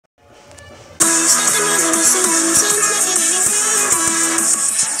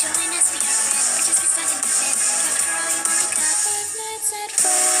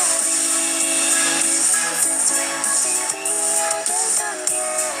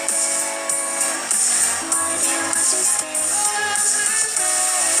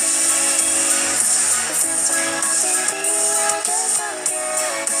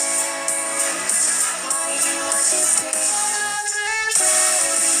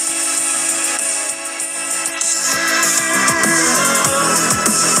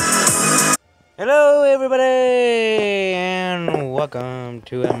everybody, and welcome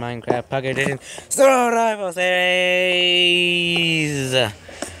to a Minecraft Pocket Edition Survival Series.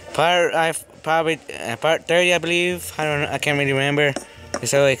 Part 30, I believe. I don't know. I can't really remember. I'm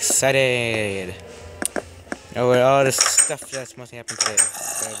so excited over all the stuff that's mostly happened today.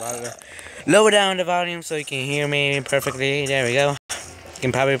 Lower down the volume so you can hear me perfectly. There we go. You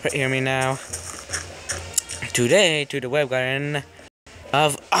can probably hear me now. Today, to the web garden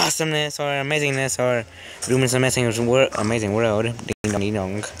of awesomeness or amazingness or rumors amazing world. Ding dong ding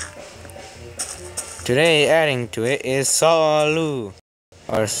dong. Today, adding to it is Salu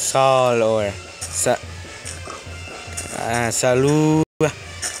or Saul or Salu.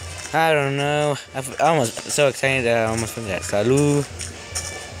 I don't know. I'm almost so excited that I almost forgot.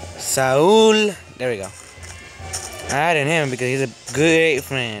 Saul. There we go. I added him because he's a great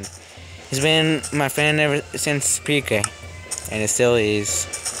friend. He's been my friend ever since pre-K. And it still is.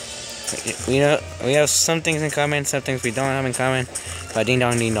 We have some things in common, some things we don't have in common. But ding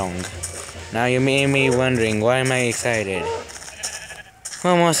dong ding dong. Now you may be wondering, why am I excited?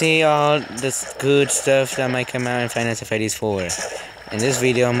 Well, mostly all this good stuff that might come out in Final Fantasy 4. In this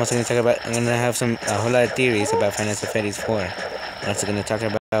video, I'm also going to talk about. I'm going to have a whole lot of theories about Final Fantasy 4. I'm also going to talk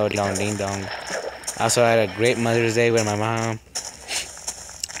about ding dong ding dong. I also had a great Mother's Day with my mom.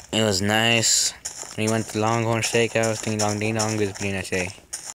 It was nice. We went to Longhorn Steakhouse, ding dong, it was a pretty nice day.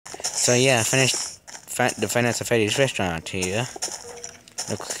 So yeah, I finished the Final Fantasy restaurant here.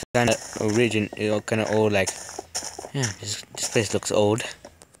 Looks kinda kinda old, like, yeah, this place looks old.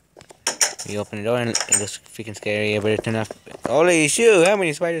 We open the door and it looks freaking scary, but it turned off. Holy shoot, how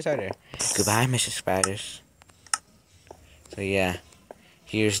many spiders are there? Goodbye, Mr. Spiders. So yeah,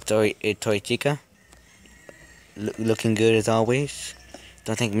 here's Toy Chica. Looking good as always.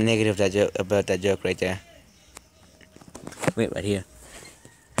 Don't think negative about that joke right there. Wait, right here.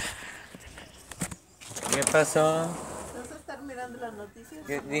 ¿Qué pasó? ¿Vas a estar mirando las noticias?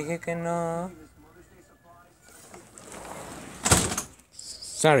 Dije que no.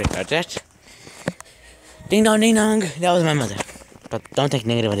 Sorry about that. Ding dong ding dong. That was my mother. But don't think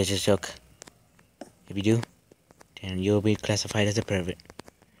negative about this joke. If you do, then you'll be classified as a pervert.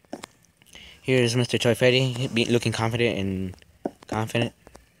 Here's Mr. Toy Freddy, looking confident and confident.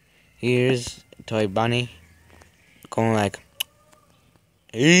 Here's Toy Bonnie, going like,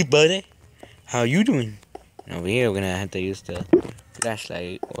 "Hey buddy, how you doing?" And over here we're gonna have to use the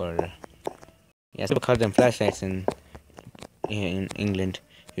flashlight, or yeah, people call them flashlights in England.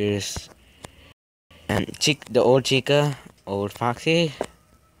 Here's the old Chica, old Foxy,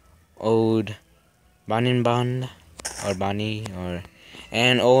 old Bonnie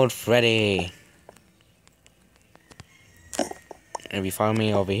and old Freddy. If you follow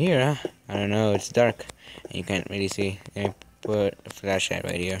me over here, I don't know, it's dark and you can't really see. I put a flashlight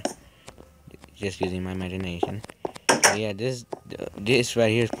right here, just using my imagination. But yeah, this right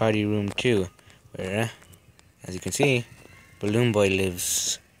here is party room 2, where, as you can see, Balloon Boy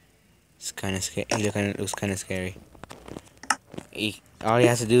lives. It's kind of scary. He looks kind of scary. All he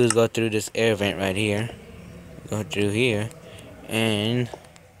has to do is go through this air vent right here, go through here, and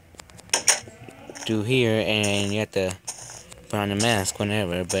through here, and you have to put on a mask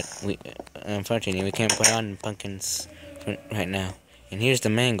whenever, but unfortunately we can't put on pumpkins right now. And here's the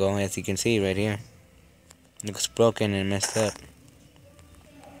mango, as you can see right here. It looks broken and messed up.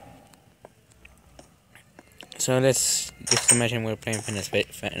 So let's just imagine we're playing Final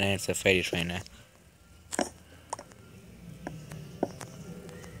Fantasy right now.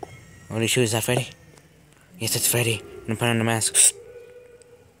 Holy shoot, is that Freddy? Yes, it's Freddy. I'm gonna put on the mask.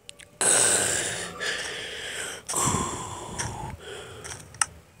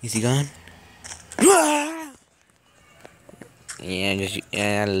 Is he gone?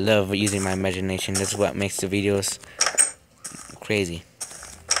 Yeah, I love using my imagination. That's what makes the videos crazy.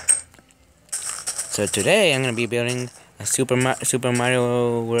 So today I'm gonna be building a Super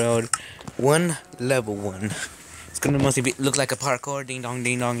Mario World 1 level 1. It's gonna mostly look like a parkour, ding dong,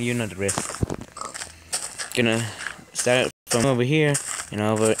 you know the riff. Gonna start from over here and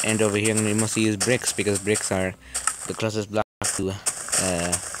over here. I'm gonna mostly use bricks because bricks are the closest block to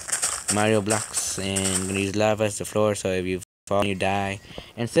Mario blocks, and I'm gonna use lava as the floor, so if you fall you die.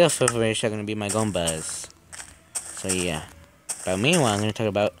 And self-preparation are gonna be my gumbas. So yeah. But meanwhile, I'm gonna talk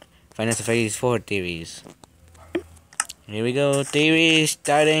about Final Fantasy 4 theories. Here we go, theories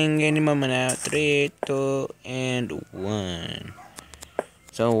starting any moment now. 3, 2, and 1.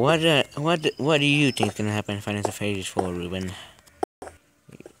 So what do you think is gonna happen in Final Fantasy 4, Ruben?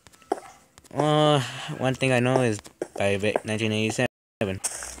 Well, one thing I know is by 1987.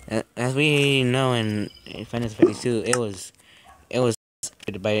 As we know in Final Fantasy 2, it was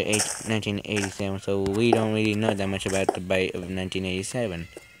after the bite of 1987, so we don't really know that much about the bite of 1987.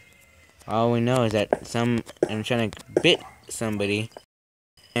 All we know is that some animatronic bit somebody,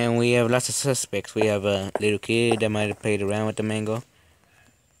 and we have lots of suspects. We have a little kid that might have played around with the mango.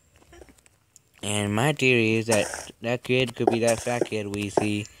 And my theory is that that kid could be that fat kid we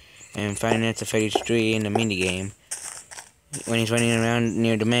see in Five Nights at Freddy's 3 in the minigame. When he's running around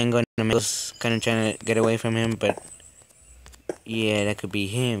near the mango, and the mango's kind of trying to get away from him, but yeah, that could be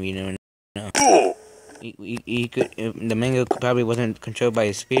him, you never know. He could, the mango probably wasn't controlled by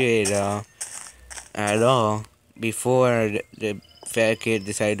his spirit at all before the fat kid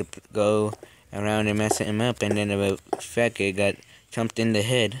decided to go around and mess him up, and then the fat kid got jumped in the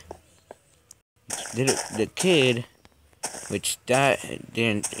head. The kid, which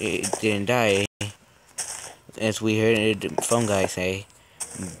didn't die, as we heard the phone guy say,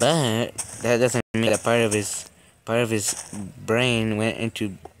 but that doesn't mean that part of his brain went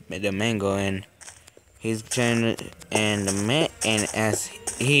into the mango, and he's trying to, and as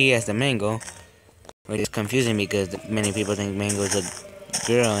the mango, which is confusing because many people think Mango is a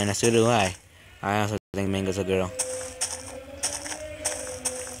girl, and so do I. I also think Mango's a girl.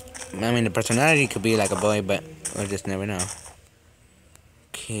 I mean, the personality could be like a boy, but we'll just never know.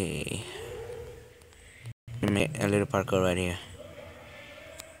 Okay. Make a little parkour right here.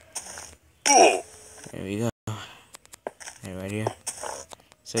 There we go. Right here.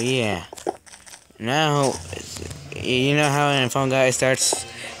 So yeah. Now, you know how in Phone Guy starts.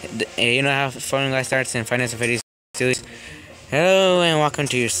 You know how Phone Guy starts in Five Nights at Freddy's 2. Hello and welcome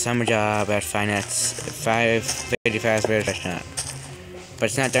to your summer job at Five Nights 555 Bears Restaurant. But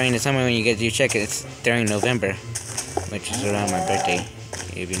it's not during the summer when you get your check. It's during November, which is around my birthday.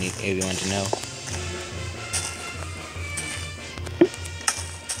 If you want to know.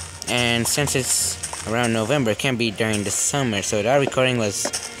 And since it's around November, it can't be during the summer. So that recording was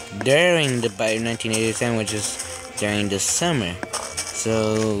during the bite of 1987, which is during the summer.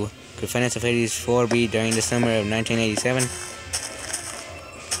 So could Five Nights at Freddy's 4 be during the summer of 1987?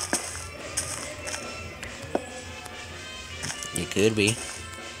 It could be.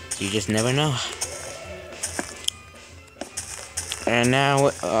 You just never know. And now,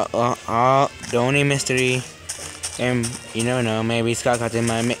 the only mystery, and you never know, maybe Scott Cawthon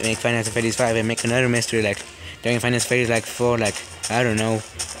might make Five Nights at Freddy's 5 and make another mystery, like, during Five Nights at Freddy's, like, 4, like, I don't know,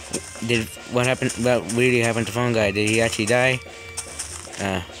 what really happened to Phone Guy? Did he actually die?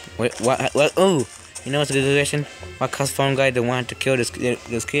 Oh, you know what's a good question? What caused Phone Guy to want to kill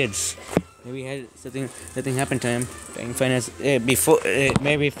those kids? Maybe he had something happened to him during finance before.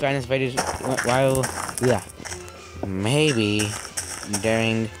 Maybe finance Freddy's while maybe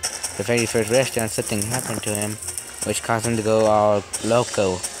during the very first restaurant something happened to him, which caused him to go all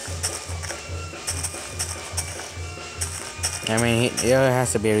loco. I mean, there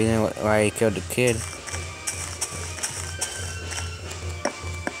has to be a reason why he killed the kid.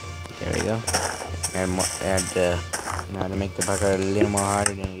 There we go. Now to make the parkour a little more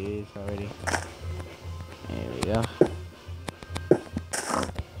harder than it is already. There we go.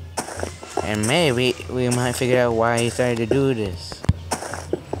 And maybe we might figure out why he started to do this.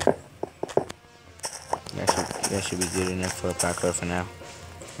 That should be good enough for a parkour for now.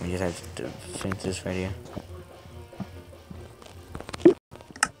 We just have to finish this right here.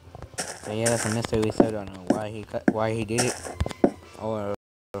 So yeah, that's a mystery. We still don't know why he did it, or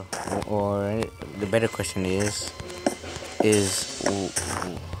the better question is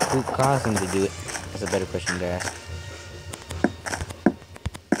who caused him to do it? That's a better question to ask.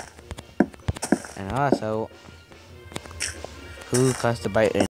 And also, who caused the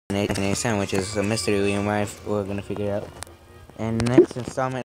bite in 1887, which is a mystery we're gonna figure out. And next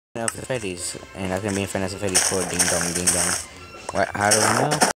installment of the Freddy's, and that's gonna be in Five Nights at Freddy's 4. Ding dong, ding dong. How do we know?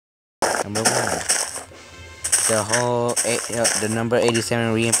 Number 1. The number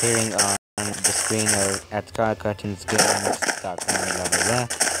 87 reappearing on the screen of at the cartoonsgames.com, blah blah blah.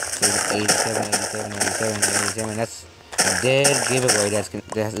 So 87, 87, 87, 87. That's a dead giveaway. That's gonna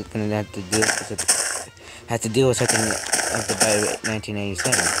have to deal with something of the bite of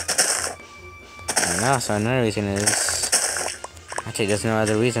 1987. And also another reason is actually there's no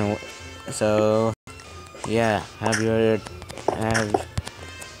other reason. So yeah, have your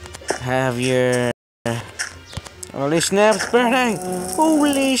holy snap, it's burning!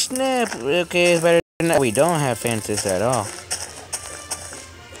 Holy snap! Okay, it's better than that. We don't have fences at all.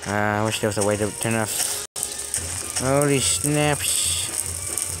 I wish there was a way to turn off. Holy snaps.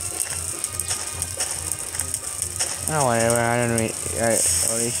 Oh, whatever, I don't really.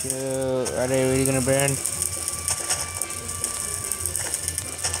 Holy shoot, are they really gonna burn?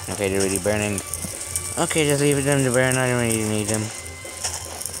 Okay, they're really burning. Okay, just leave them to burn, I don't really need them.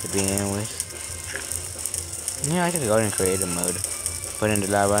 to begin with. Yeah, I could go in creative mode. Put in the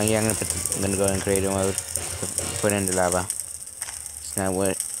lava. Yeah, I'm gonna go in creative mode. Put in the lava. It's not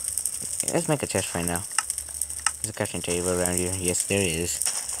what. Let's make a test right now. There's a crafting table around here. Yes, there is.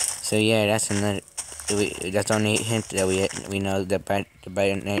 So yeah, that's another. That's the only hint that we know that by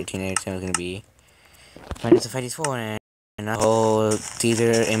 1987 is gonna be Final Fantasy 4, and the whole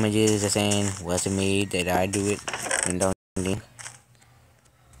teaser images are saying, was it me? Did I do it? And don't think.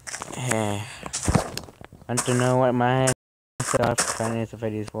 Want to know what my thought Final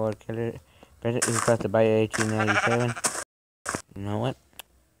Fantasy 4 killer present is supposed to buy 1897? You know what?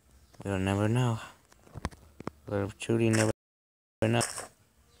 We'll never know. We'll truly never know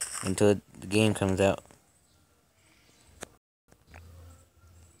until the game comes out.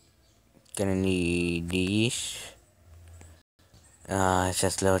 Gonna need these. It's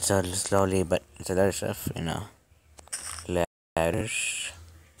just load so slowly, but it's a lot of stuff, you know. Ladders,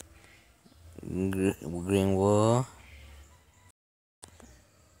 green wool.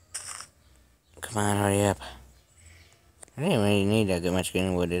 Come on, hurry up. I didn't really need that much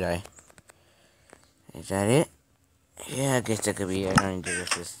green wool, did I? Is that it? Yeah, I guess that could be it. I don't need to do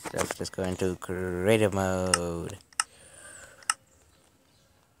this stuff. Let's go into creative mode.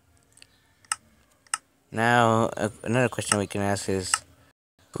 Now, another question we can ask is,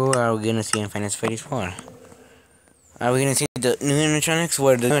 who are we gonna see in Final Fantasy 4? Are we gonna see the new animatronics?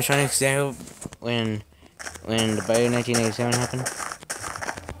 Were the animatronics there when the Bio 1987 happened?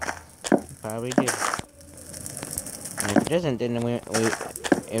 Probably did. And if it doesn't, then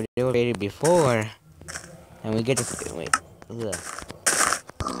if they were created before, and we get to wait,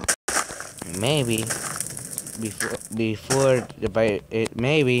 maybe before the Bio,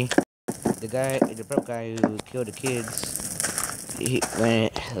 maybe the prop guy who killed the kids,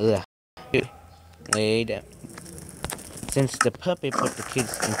 wait. Since the puppet put the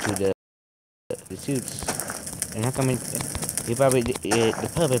kids into the suits, and how come he probably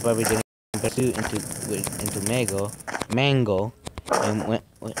the puppet probably didn't put the suit into Mango, and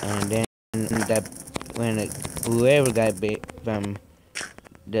then that when whoever got bit from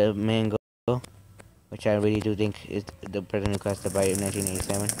the Mango, which I really do think is the person who caused the bite of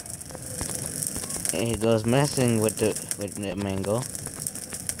 1987, and he goes messing with the Mango,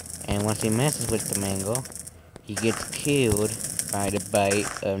 and once he messes with the Mango, he gets killed by the bite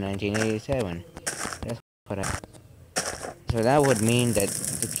of 1987. That's what I. So that would mean that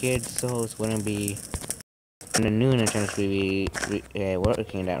the kids' souls wouldn't be in the new Nintendo we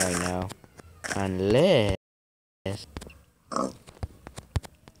working at right now, unless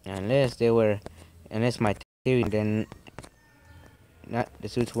my theory, then not the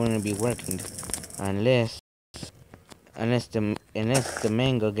suits wouldn't be working unless the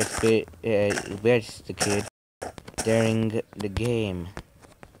Mango gets bites the kid during the game.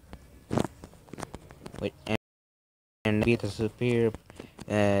 And be the superior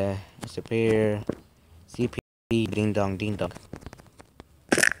CP ding dong.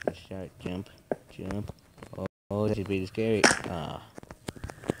 Shot, jump. Oh, that should be scary.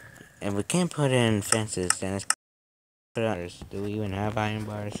 And we can't put in fences, then let's put others. Do we even have iron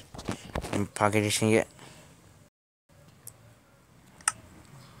bars in Pocket Edition yet?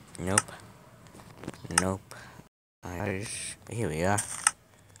 Nope. Here we are.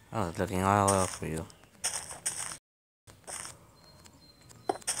 I was looking all over for you.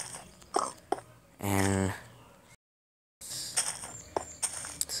 And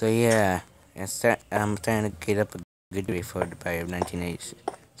so yeah, I'm trying to get up a good rate for the Fire of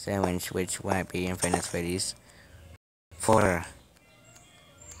 1987, which might be in Final Fantasy 4.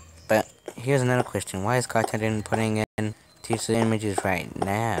 But here's another question: why is Cartoon putting in teaser images right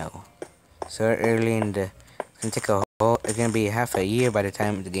now? So early in the, it's gonna be half a year by the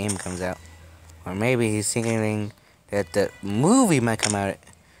time the game comes out, or maybe he's signaling that the movie might come out.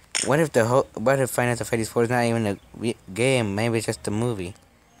 What if Final Fantasy 4 is not even a game? Maybe it's just a movie.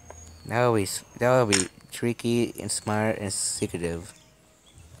 That would be tricky and smart and secretive.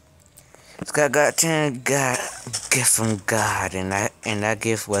 Scott got a gift from God, and that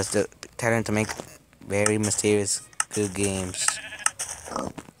gift was the talent to make very mysterious good games.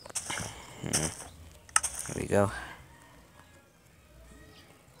 Here we go.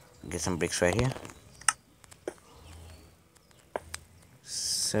 Get some bricks right here.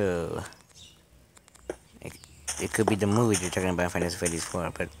 So it could be the movie they're talking about Final Fantasy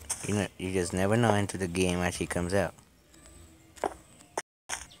 4, but you just never know until the game actually comes out.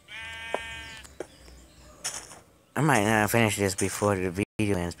 I might not finish this before the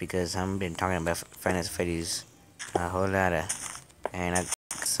video ends because I've been talking about Final Fantasy a whole lot and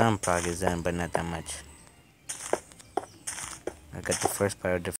some progress done, but not that much. I got the first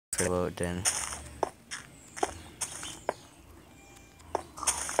part of the first vote then.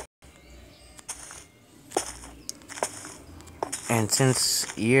 And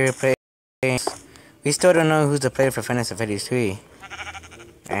since you're playing, we still don't know who's the player for FNAF 3.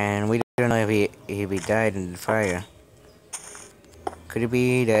 And we don't know if he died in the fire. Could it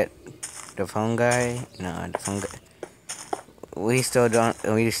be that the phone guy? No, the phone guy. We still don't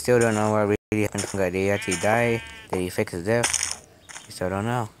know what really happened to the phone guy. Did he actually die? Did he fix his death? We still don't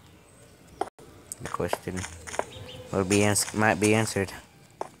know. The question might be answered.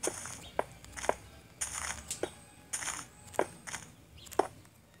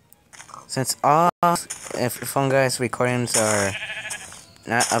 Since all phone guy's recordings are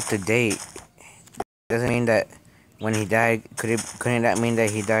not up to date, doesn't mean that when he died, couldn't that mean that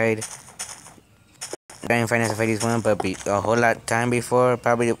he died during Final Fantasy 1, but a whole lot time before,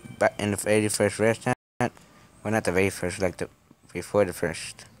 probably in the very first restaurant? Well, not the very first, like before the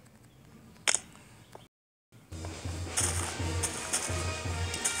first.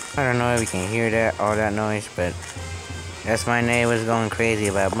 I don't know if you can hear that, all that noise, but that's my neighbors going crazy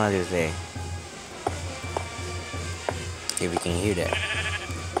about Mother's Day. If you can hear that.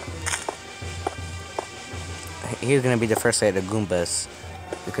 He's gonna be the first set of Goombas.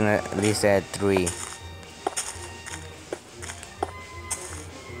 We're gonna at least add 3.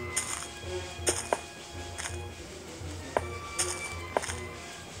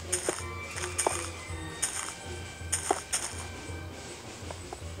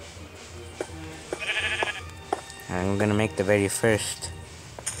 I'm gonna make the very first,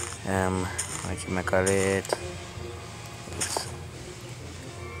 what you might call it.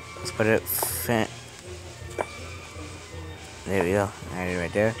 Let's put it, there we go, I had it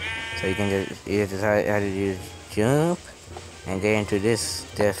right there. So you can just decide how to do jump, and get into this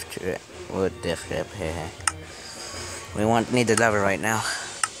death trap, we need the lever right now.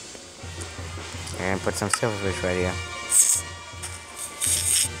 And put some silverfish right here.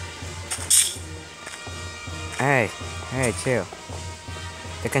 Hey, chill.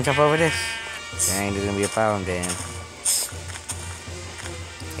 They can jump over this. Dang, there's gonna be a problem then.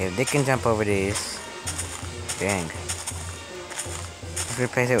 If they can jump over this, dang. Let's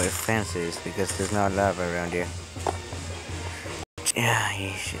replace it with fences because there's no lava around here. Yeah,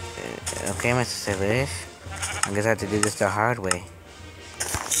 you should. Okay, Mr. Silverfish. I guess I have to do this the hard way.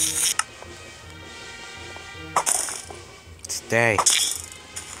 Stay.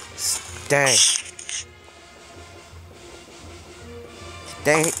 Stay.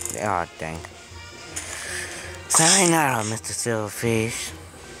 Oh, dang. Sayonara, Mr. Silverfish.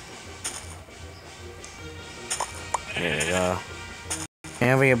 There we go.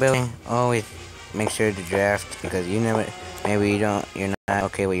 Whenever you're building, always make sure to draft, because you never, maybe you're not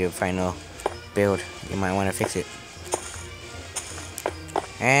okay with your final build. You might want to fix it.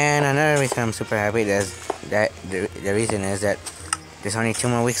 And another reason I'm super happy is that the reason is that there's only 2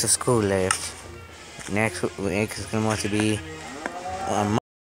 more weeks of school left. Next week is going to be on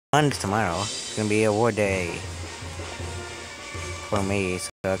Monday tomorrow. It's going to be award day for me, so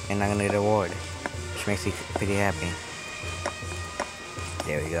I'm not going to get an award, which makes me pretty happy.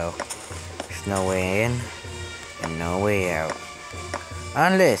 There we go. There's no way in and no way out.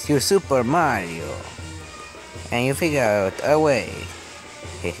 Unless you're Super Mario and you figure out a way.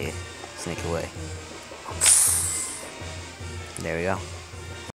 Hehe, sneak away. There we go.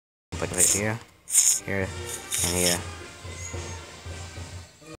 Put it here, here, and here.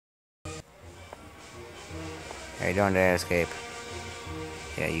 Hey, don't dare escape.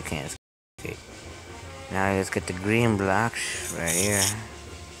 Yeah, you can't escape. Now let's get the green blocks right here.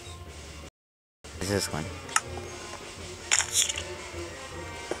 Is this one?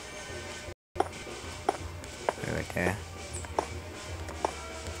 Right there.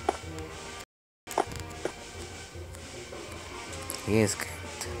 He is good.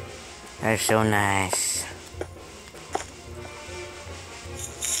 That's so nice.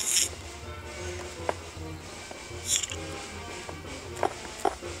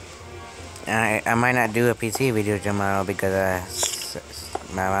 I might not do a PC video tomorrow because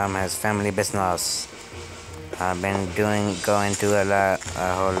my mom has family business. I've been going through a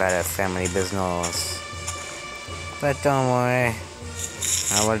whole lot of family business. But don't worry,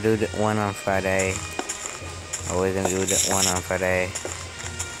 I will do the one on Friday. Always gonna do the one on Friday.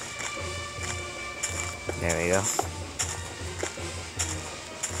 There we go.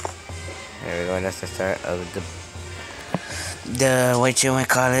 There we go. That's the start of the what you might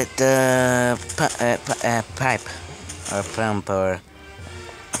call it, the pipe or pump, or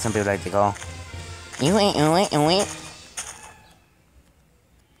some people like to call.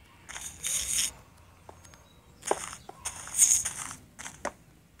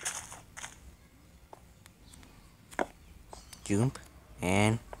 jump,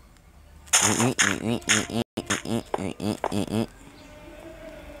 and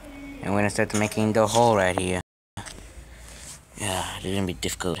we're gonna start making the hole right here. Yeah, this is gonna be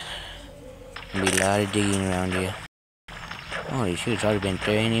difficult. Gonna be a lot of digging around here. Holy shoot, it's already been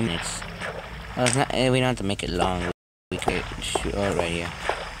 30 minutes. Oh, it's not, we don't have to make it long. We could shoot right here.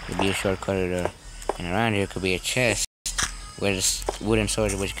 It'll be a short corridor. And around here could be a chest with a wooden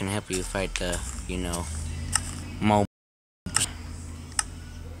sword which can help you fight the, you know, mobs.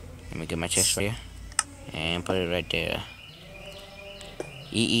 Let me get my chest right here. And put it right there.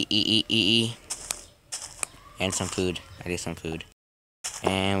 E. And some food. I need some food.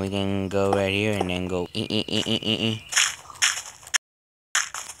 And we can go right here and then go E.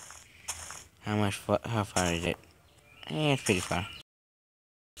 How far is it? It's pretty far.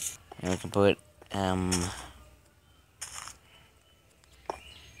 And we can put,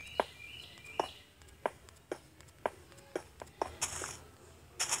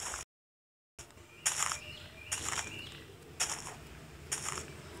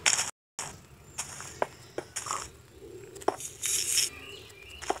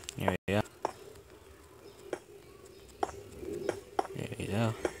 here we go. There we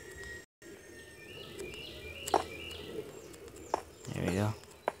go.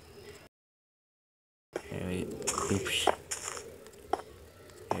 There we go. Oops.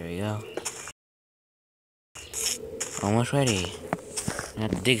 There we go. Almost ready. I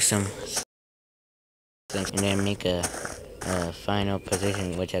have to dig some and then make a final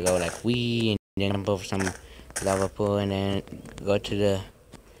position, which I go like wee, and then jump over some lava pool, and then go to the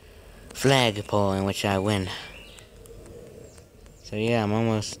flag pole in which I win. So yeah, I'm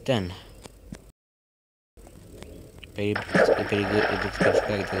almost done. Pretty good. It looks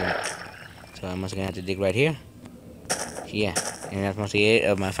pretty good. So I'm also gonna have to dig right here. Yeah, and that's mostly it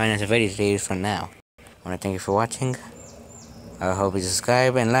of my finance and videos for now. I wanna thank you for watching. I hope you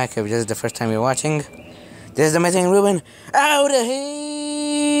subscribe and like if this is the first time you're watching. This is the Amazing Ruben out of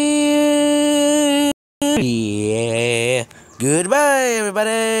here. Yeah. Goodbye,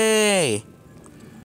 everybody.